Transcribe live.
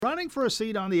running for a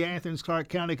seat on the Athens-Clarke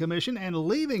County Commission and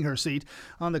leaving her seat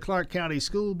on the Clarke County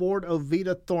School Board,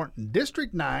 Oveta Thornton.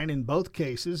 District 9 in both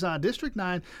cases. District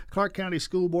 9, Clarke County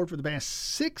School Board for the past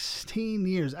 16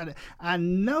 years. I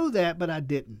know that, but I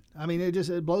didn't. I mean,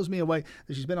 it blows me away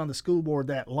that she's been on the school board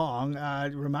that long.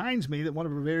 It reminds me that one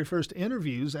of her very first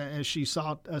interviews as she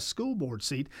sought a school board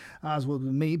seat was with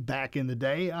me back in the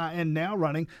day, and now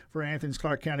running for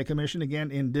Athens-Clarke County Commission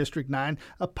again in District 9,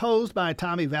 opposed by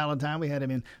Tommy Valentine. We had him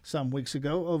in some weeks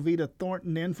ago. Oveta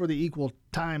Thornton in for the equal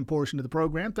time portion of the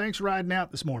program. Thanks for riding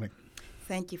out this morning.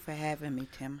 Thank you for having me,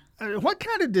 Tim. What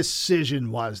kind of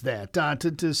decision was that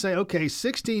to say, okay,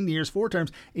 16 years, 4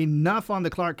 terms, enough on the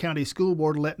Clarke County School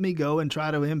Board, let me go and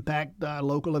try to impact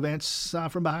local events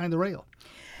from behind the rail?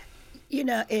 You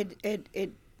know,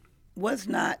 it was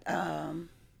not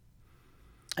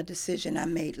a decision I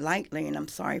made lightly, and I'm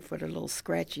sorry for the little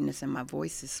scratchiness in my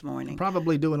voice this morning.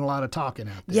 Probably doing a lot of talking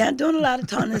out there. Yeah, doing a lot of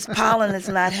talking. This pollen is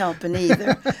not helping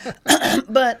either.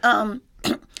 But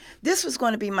this was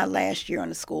going to be my last year on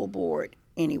the school board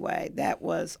anyway. That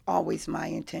was always my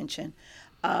intention.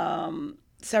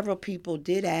 Several people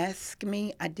did ask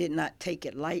me. I did not take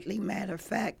it lightly. Matter of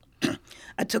fact,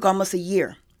 I took almost a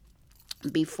year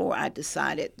before I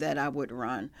decided that I would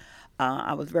run.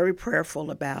 I was very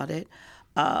prayerful about it.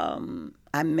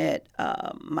 I met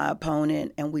my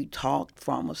opponent, and we talked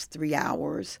for almost 3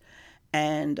 hours.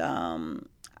 And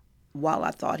while I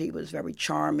thought he was very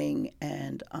charming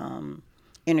and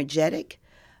energetic,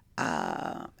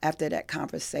 after that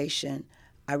conversation,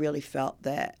 I really felt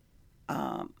that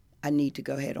I need to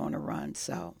go ahead on a run.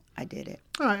 So I did it.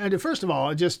 All right. First of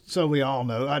all, just so we all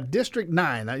know, District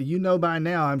 9, you know by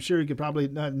now, I'm sure you could probably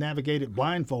navigate it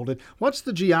blindfolded. What's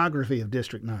the geography of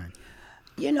District 9?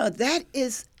 You know, that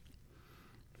is,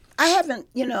 I haven't,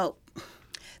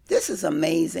 this is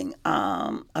amazing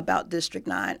about District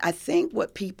 9. I think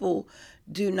what people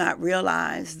do not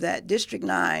realize that District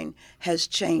 9 has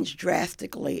changed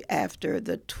drastically after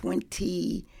the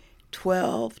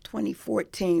 2012,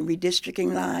 2014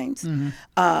 redistricting lines.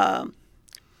 Mm-hmm.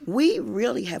 We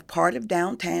really have part of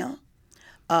downtown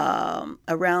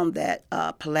around that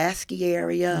Pulaski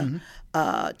area,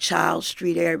 mm-hmm. Child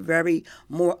Street area, very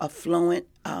more affluent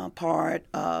part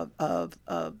of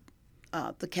the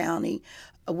county.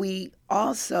 We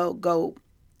also go,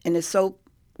 and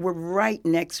we're right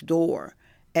next door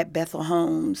at Bethel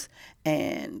Homes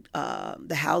and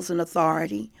the Housing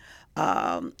Authority,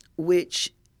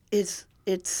 which it's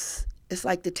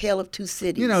like the tale of two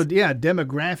cities.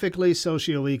 Demographically,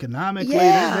 socioeconomically,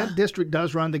 that district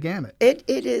does run the gamut. It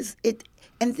is.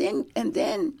 And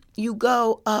then you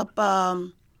go up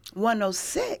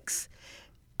 106.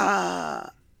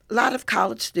 A lot of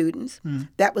college students.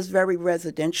 That was very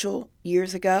residential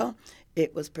years ago.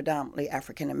 It was predominantly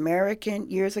African American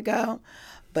years ago,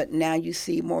 but now you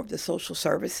see more of the social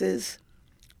services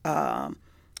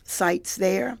sites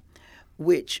there,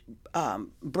 which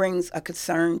brings a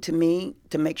concern to me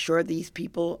to make sure these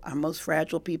people, our most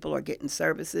fragile people, are getting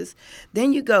services.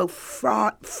 Then you go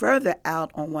further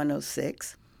out on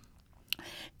 106,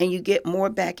 and you get more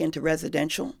back into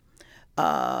residential.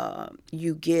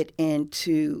 You get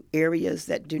into areas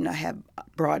that do not have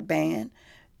broadband,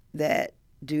 that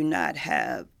do not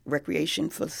have recreation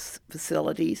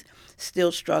facilities,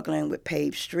 still struggling with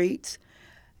paved streets.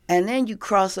 And then you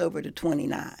cross over to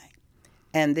 29.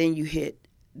 And then you hit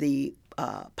the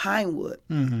Pinewood,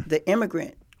 mm-hmm. the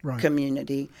immigrant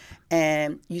community,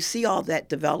 and you see all that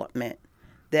development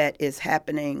that is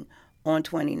happening on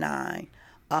 29.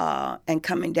 And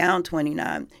coming down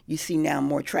 29, you see now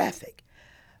more traffic.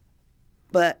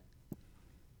 But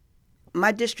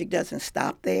my district doesn't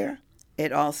stop there.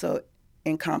 It also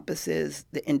encompasses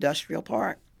the industrial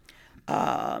park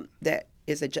that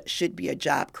should be a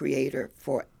job creator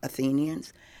for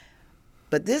Athenians.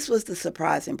 But this was the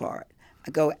surprising part.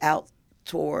 I go out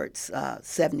towards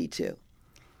 72.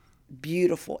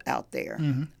 Beautiful out there.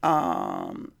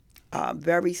 Mm-hmm.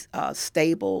 Very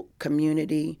stable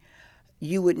community.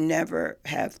 You would never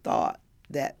have thought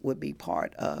that would be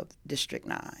part of District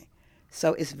 9.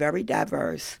 So it's very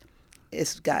diverse.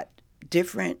 It's got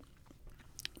different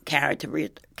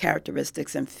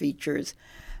characteristics and features.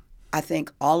 I think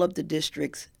all of the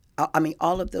districts,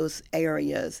 all of those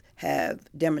areas have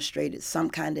demonstrated some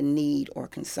kind of need or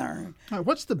concern. All right,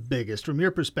 what's the biggest, from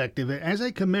your perspective, as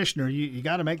a commissioner, you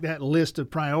got to make that list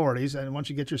of priorities, and once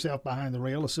you get yourself behind the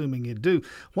rail, assuming you do,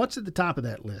 what's at the top of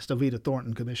that list, Oveta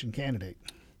Thornton Commission candidate?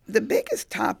 The biggest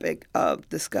topic of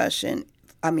discussion,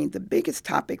 the biggest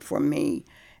topic for me,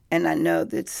 and I know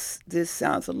this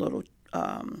sounds a little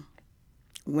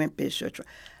wimpish,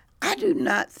 I do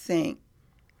not think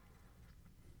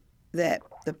that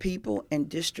the people in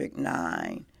District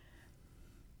 9,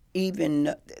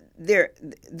 even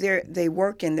they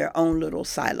work in their own little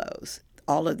silos,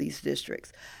 all of these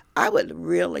districts. I would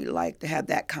really like to have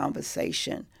that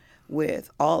conversation with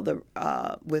all the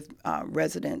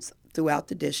residents throughout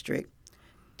the district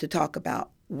to talk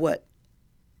about what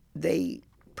they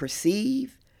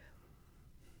perceive,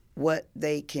 what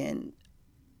they can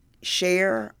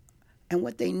share, and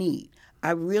what they need.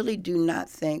 I really do not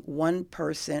think one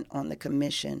person on the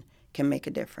commission can make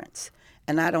a difference.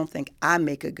 And I don't think I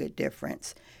make a good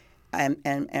difference and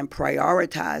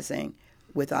prioritizing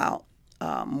without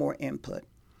more input.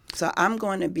 So I'm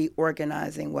going to be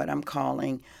organizing what I'm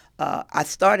calling, I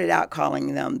started out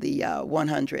calling them the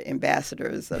 100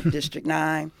 ambassadors of District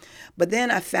 9, but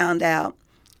then I found out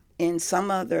in some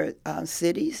other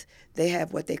cities, they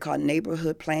have what they call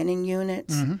neighborhood planning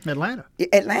units. Mm-hmm.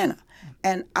 Atlanta.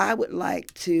 And I would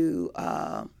like to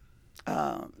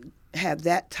have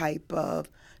that type of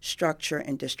structure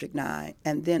in District 9.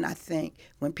 And then I think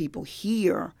when people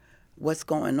hear what's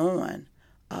going on,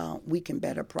 we can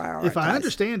better prioritize. If I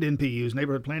understand NPU's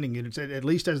neighborhood planning units, at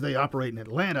least as they operate in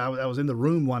Atlanta, I was in the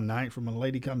room one night when a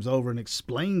lady comes over and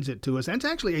explains it to us. That's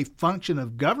actually a function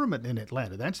of government in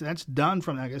Atlanta. That's done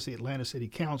from, I guess, the Atlanta City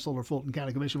Council or Fulton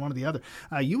County Commission, one or the other.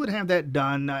 You would have that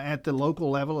done at the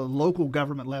local level, local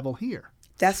government level here.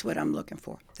 That's what I'm looking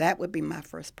for. That would be my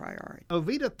first priority.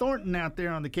 Oveta Thornton out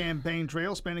there on the campaign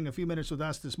trail, spending a few minutes with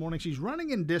us this morning. She's running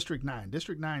in District 9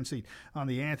 seat on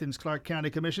the Athens-Clarke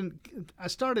County Commission. I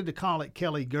started to call it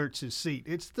Kelly Gertz's seat.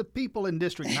 It's the people in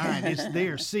District 9. It's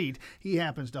their seat. He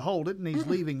happens to hold it, and he's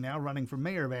leaving now, running for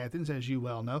mayor of Athens, as you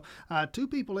well know. Two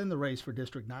people in the race for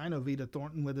District 9. Oveta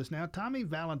Thornton with us now. Tommy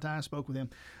Valentine, spoke with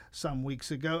him some weeks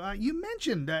ago. You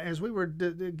mentioned, as we were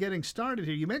getting started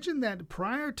here, you mentioned that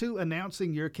prior to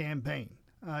announcing your campaign,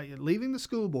 leaving the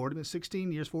school board, in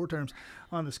 16 years, 4 terms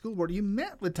on the school board, you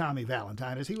met with Tommy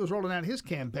Valentine as he was rolling out his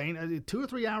campaign. A 2 or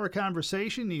 3 hour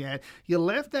conversation you had. You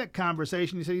left that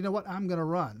conversation. You said, you know what, I'm going to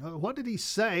run. What did he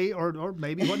say, or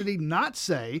maybe what did he not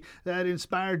say that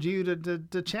inspired you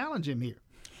to challenge him here?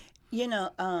 You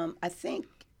know, I think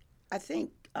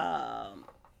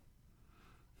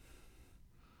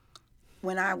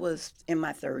when I was in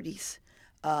my 30s,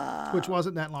 which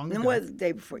wasn't that long ago. It was the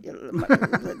day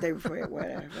before,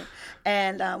 whatever.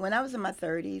 And when I was in my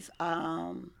 30s,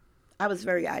 I was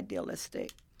very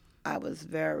idealistic. I was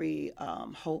very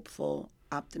hopeful,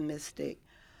 optimistic.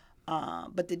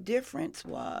 But the difference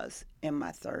was in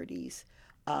my 30s,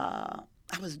 I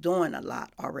was doing a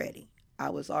lot already.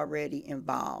 I was already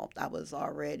involved. I was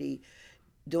already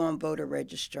doing voter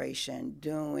registration,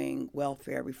 doing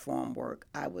welfare reform work.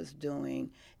 I was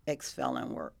doing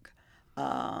ex-felon work.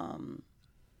 And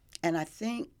I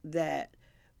think that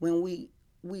when we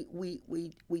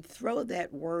throw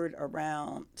that word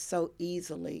around so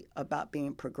easily about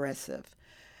being progressive,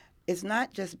 it's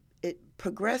not just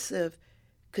progressive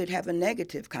could have a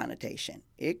negative connotation.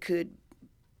 It could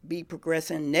be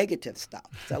progressing negative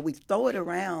stuff. So we throw it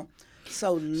around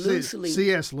so loosely.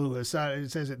 C.S. Lewis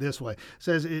it says it this way. It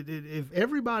says if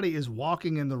everybody is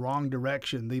walking in the wrong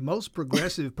direction, the most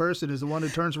progressive person is the one who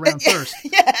turns around first.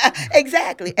 Yeah,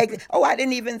 exactly. Oh, I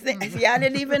didn't even think. See, I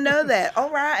didn't even know that. All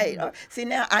right. See,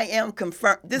 now I am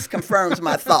confirmed. This confirms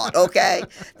my thought. Okay,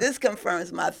 this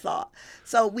confirms my thought.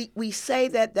 So we say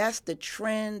that that's the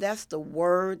trend. That's the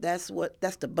word. That's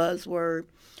the buzzword.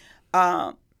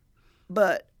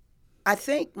 But I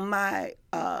think my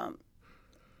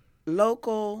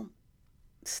local,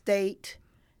 state,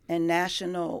 and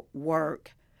national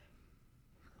work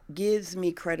gives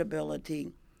me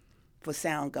credibility for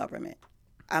sound government.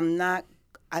 I'd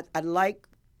like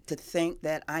to think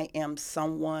that I am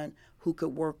someone who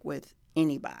could work with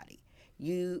anybody.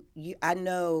 I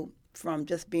know from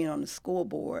just being on the school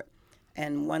board,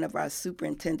 and one of our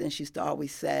superintendents used to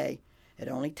always say, it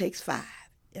only takes 5.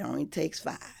 It only takes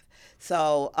 5.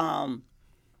 So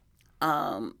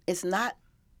it's not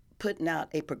putting out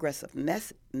a progressive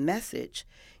message.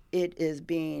 It is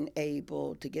being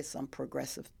able to get some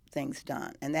progressive things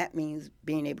done. And that means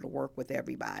being able to work with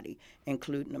everybody,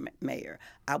 including the mayor.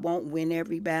 I won't win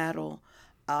every battle.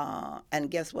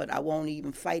 And guess what? I won't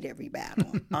even fight every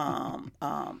battle.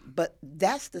 But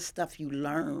that's the stuff you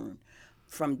learn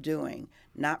from doing,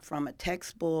 not from a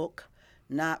textbook,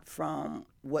 not from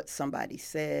what somebody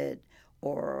said,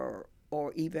 or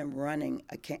even running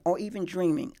or even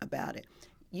dreaming about it.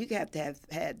 You have to have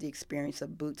had the experience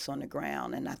of boots on the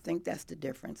ground, and I think that's the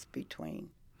difference between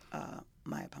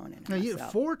my opponent. Now, you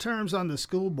have 4 terms on the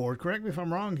school board. Correct me if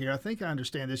I'm wrong here. I think I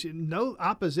understand this. No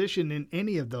opposition in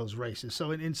any of those races.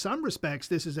 So, in some respects,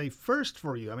 this is a first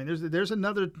for you. I mean, there's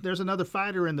another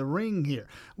fighter in the ring here.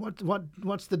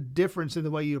 What's the difference in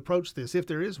the way you approach this, if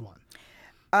there is one?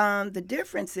 The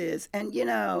difference is, and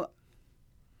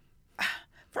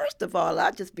first of all,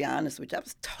 I'll just be honest with you. I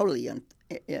was totally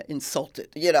insulted.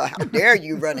 How dare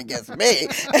you run against me?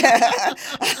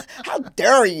 How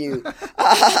dare you?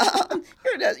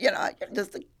 You're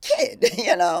just a kid.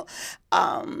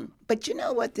 But you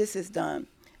know what this has done?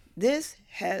 This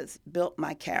has built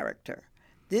my character.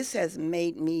 This has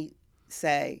made me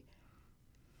say,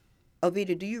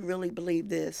 Ovita, do you really believe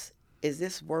this? Is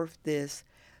this worth this?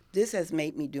 This has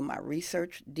made me do my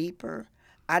research deeper.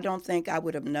 I don't think I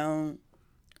would have known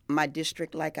my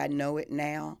district like I know it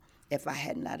now if I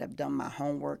had not have done my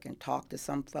homework and talked to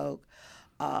some folk.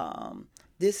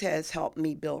 This has helped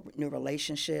me build new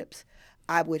relationships.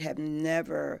 I would have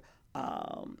never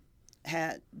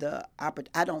had the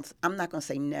opportunity. I'm not going to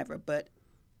say never, but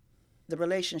the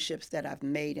relationships that I've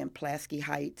made in Pulaski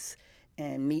Heights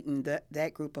and meeting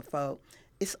that group of folk,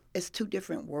 it's 2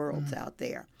 different worlds out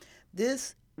there.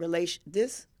 This race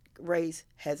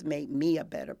has made me a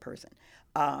better person.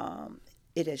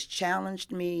 It has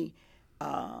challenged me,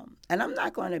 and I'm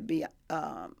not going to be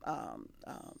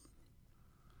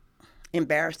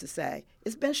embarrassed to say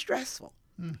it's been stressful.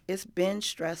 It's been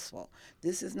stressful.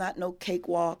 This is not no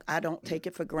cakewalk. I don't take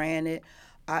it for granted.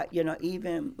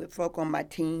 Even with folk on my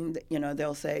team,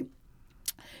 they'll say,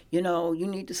 you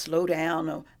need to slow down.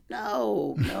 Or,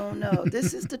 no.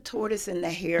 This is the tortoise and the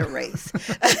hare race.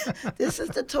 This is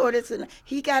the tortoise, and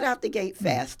he got out the gate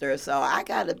faster, so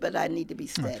but I need to be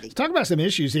steady. Let's talk about some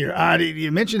issues here. You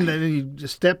mentioned that you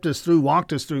just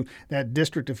walked us through that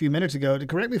district a few minutes ago.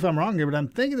 Correct me if I'm wrong here, but I'm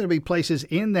thinking there'll be places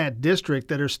in that district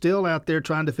that are still out there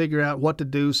trying to figure out what to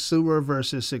do, sewer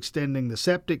versus extending the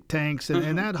septic tanks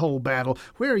and that whole battle.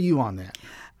 Where are you on that?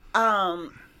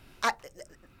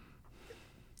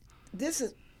 This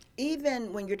is,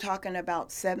 even when you're talking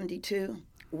about 72,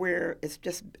 where it's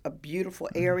just a beautiful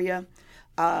area,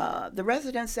 the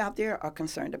residents out there are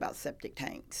concerned about septic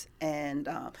tanks. And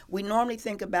we normally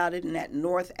think about it in that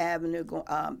North Avenue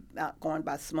going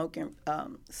by Smoky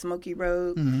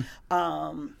Road.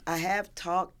 Mm-hmm. I have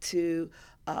talked to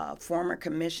former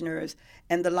commissioners,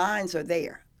 and the lines are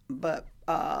there. But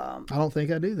I don't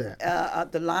think I do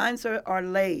that. The lines are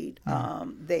laid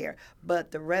there,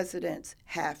 but the residents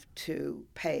have to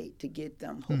pay to get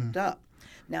them hooked up.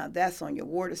 Now, that's on your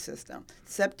water system.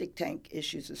 Septic tank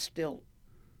issues are still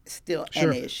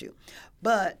an issue.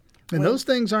 But those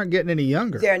things aren't getting any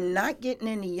younger. They're not getting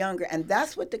any younger, and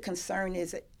that's what the concern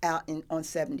is out on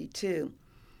 72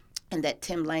 in that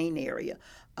Tim Lane area.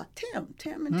 Tim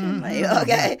Lane,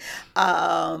 okay.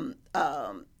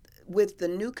 With the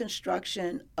new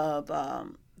construction of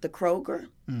the Kroger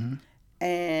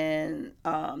and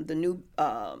the new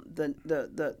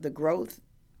the growth,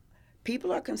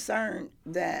 people are concerned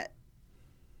that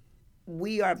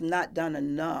we have not done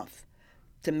enough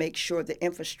to make sure the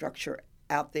infrastructure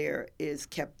out there is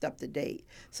kept up to date.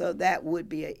 So that would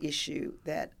be an issue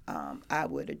that I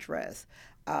would address.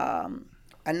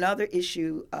 Another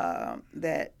issue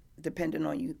that, depending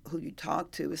on who you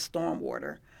talk to, is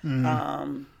stormwater.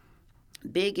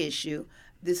 Big issue.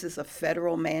 This is a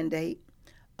federal mandate.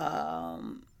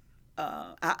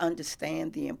 I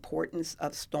understand the importance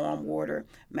of stormwater.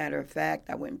 Matter of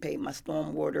fact, I went and paid my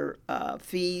stormwater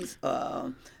fees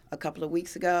a couple of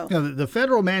weeks ago. Now, the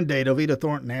federal mandate, Ovita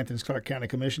Thornton, Athens Clarke County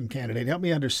Commission candidate, help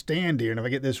me understand here, and if I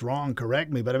get this wrong, correct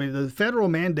me, but I mean, the federal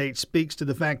mandate speaks to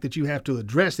the fact that you have to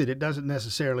address it. It doesn't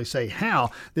necessarily say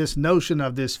how. This notion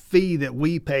of this fee that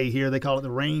we pay here, they call it the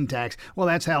rain tax, well,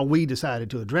 that's how we decided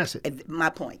to address it. My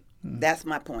point. That's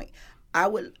my point.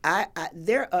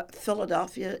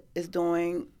 Philadelphia is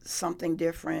doing something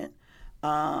different. There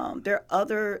are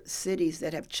other cities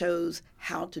that have chose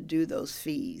how to do those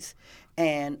fees,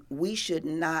 and we should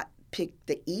not pick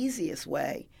the easiest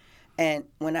way. And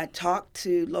when I talk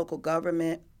to local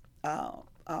government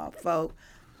folk,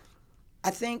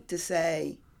 I think to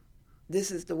say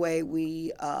this is the way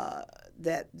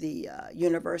that the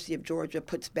University of Georgia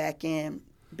puts back in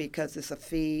because it's a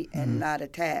fee and not a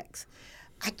tax.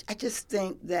 I just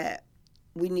think that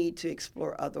we need to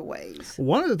explore other ways.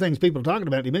 One of the things people are talking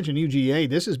about, you mentioned UGA,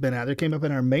 this has been out there, came up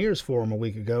in our mayor's forum a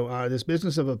week ago, this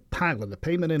business of a pilot, the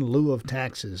payment in lieu of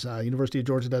taxes. University of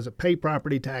Georgia doesn't pay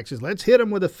property taxes. Let's hit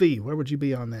them with a fee. Where would you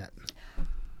be on that?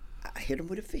 I hit them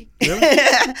with a fee. Really?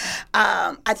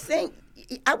 I think,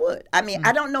 I would. I mean,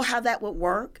 I don't know how that would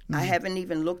work. I haven't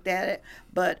even looked at it,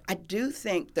 but I do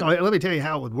think Oh, let me tell you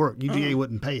how it would work. UGA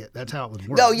wouldn't pay it. That's how it would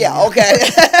work. Oh yeah, okay.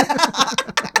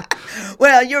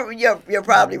 Well, you're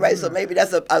probably right. So maybe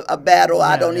that's a battle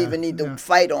I don't even need to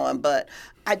fight on. But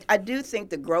I do think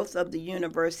the growth of the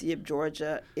University of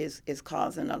Georgia is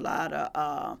causing a lot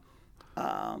of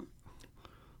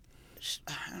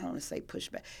I don't want to say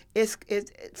pushback. It's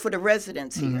for the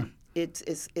residents here. It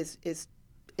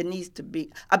needs to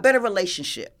be a better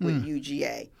relationship with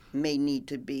UGA may need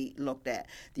to be looked at.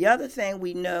 The other thing,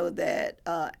 we know that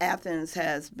Athens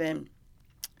has been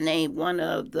named one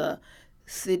of the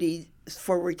cities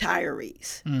for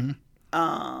retirees.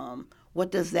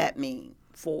 What does that mean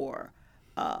for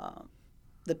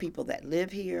the people that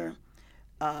live here,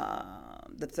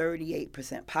 the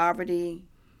 38% poverty?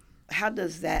 How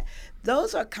does that?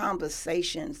 Those are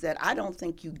conversations that I don't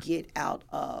think you get out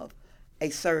of a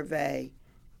survey,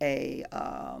 a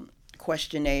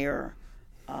questionnaire.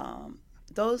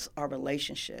 Those are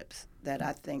relationships that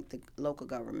I think the local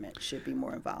government should be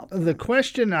more involved in. The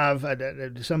question of,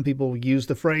 some people use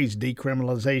the phrase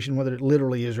decriminalization, whether it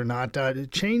literally is or not,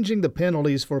 changing the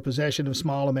penalties for possession of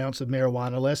small amounts of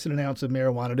marijuana, less than an ounce of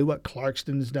marijuana, do what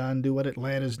Clarkston's done, do what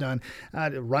Atlanta's done,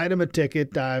 write them a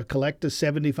ticket, collect a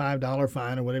 $75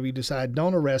 fine or whatever you decide.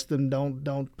 Don't arrest them.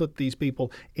 Don't put these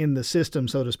people in the system,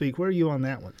 so to speak. Where are you on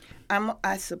that one?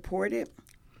 I support it,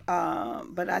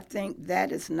 but I think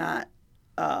that is not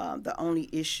the only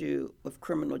issue with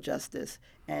criminal justice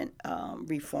and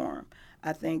reform.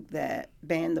 I think that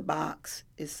ban the box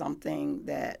is something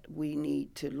that we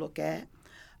need to look at.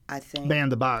 I think ban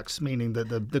the box, meaning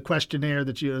the questionnaire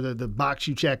that the box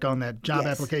you check on that job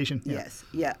application. Yes,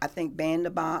 I think ban the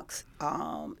box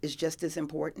is just as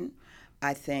important.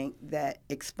 I think that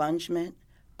expungement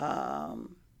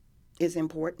is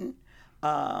important.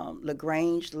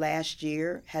 LaGrange last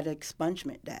year had an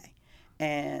expungement day.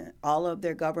 And all of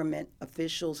their government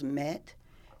officials met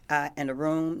in a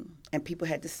room, and people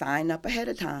had to sign up ahead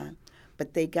of time,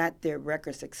 but they got their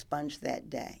records expunged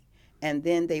that day. And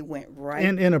then they went right...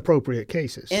 In inappropriate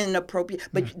cases. Inappropriate.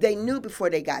 But they knew before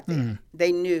they got there.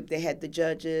 They knew. They had the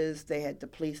judges, they had the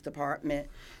police department.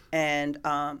 And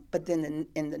but then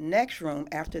in the next room,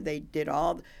 after they did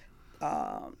all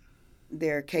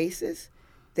their cases,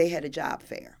 they had a job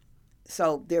fair.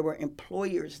 So there were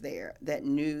employers there that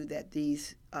knew that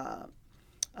these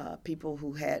people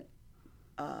who had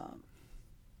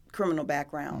criminal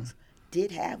backgrounds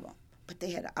did have them, but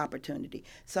they had an opportunity.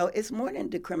 So it's more than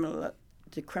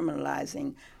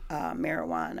decriminalizing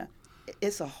marijuana.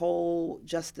 It's a whole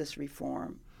justice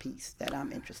reform piece that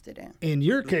I'm interested in. In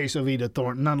your case, Oveta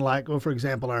Thornton, unlike, for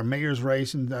example, our mayor's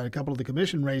race and a couple of the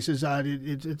commission races,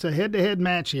 it's a head-to-head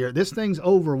match here. This thing's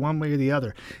over one way or the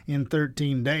other in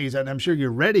 13 days, and I'm sure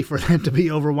you're ready for that to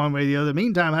be over one way or the other.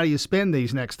 Meantime, how do you spend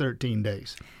these next 13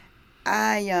 days?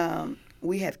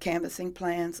 We have canvassing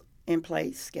plans in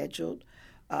place, scheduled.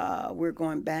 We're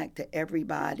going back to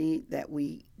everybody that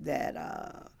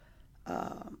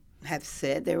have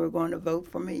said they were going to vote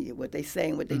for me. What they say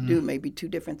and what they do may be two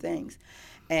different things.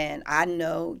 And I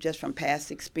know just from past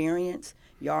experience,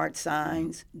 yard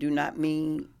signs do not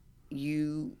mean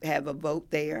you have a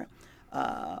vote there.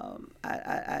 I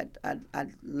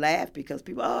laugh because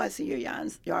people, I see your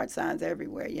yard signs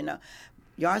everywhere.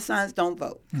 Yard signs don't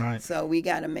vote. Right. So we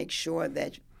got to make sure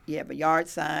that you have a yard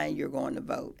sign, you're going to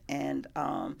vote. And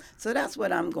so that's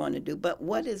what I'm going to do. But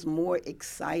what is more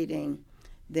exciting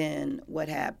than what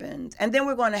happens? And then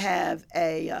we're going to have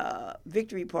a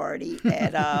victory party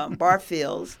at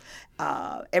Barfield's.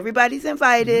 Everybody's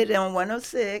invited on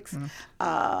 106.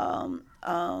 But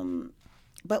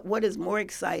what is more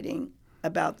exciting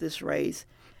about this race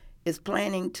is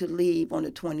planning to leave on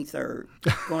the 23rd,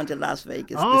 going to Las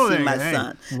Vegas to see my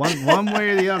son. One way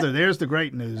or the other. There's the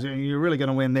great news. You're really going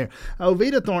to win there.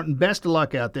 Oveta Thornton, best of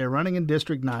luck out there, running in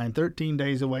District 9, 13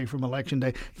 days away from Election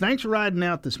Day. Thanks for riding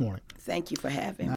out this morning. Thank you for having me.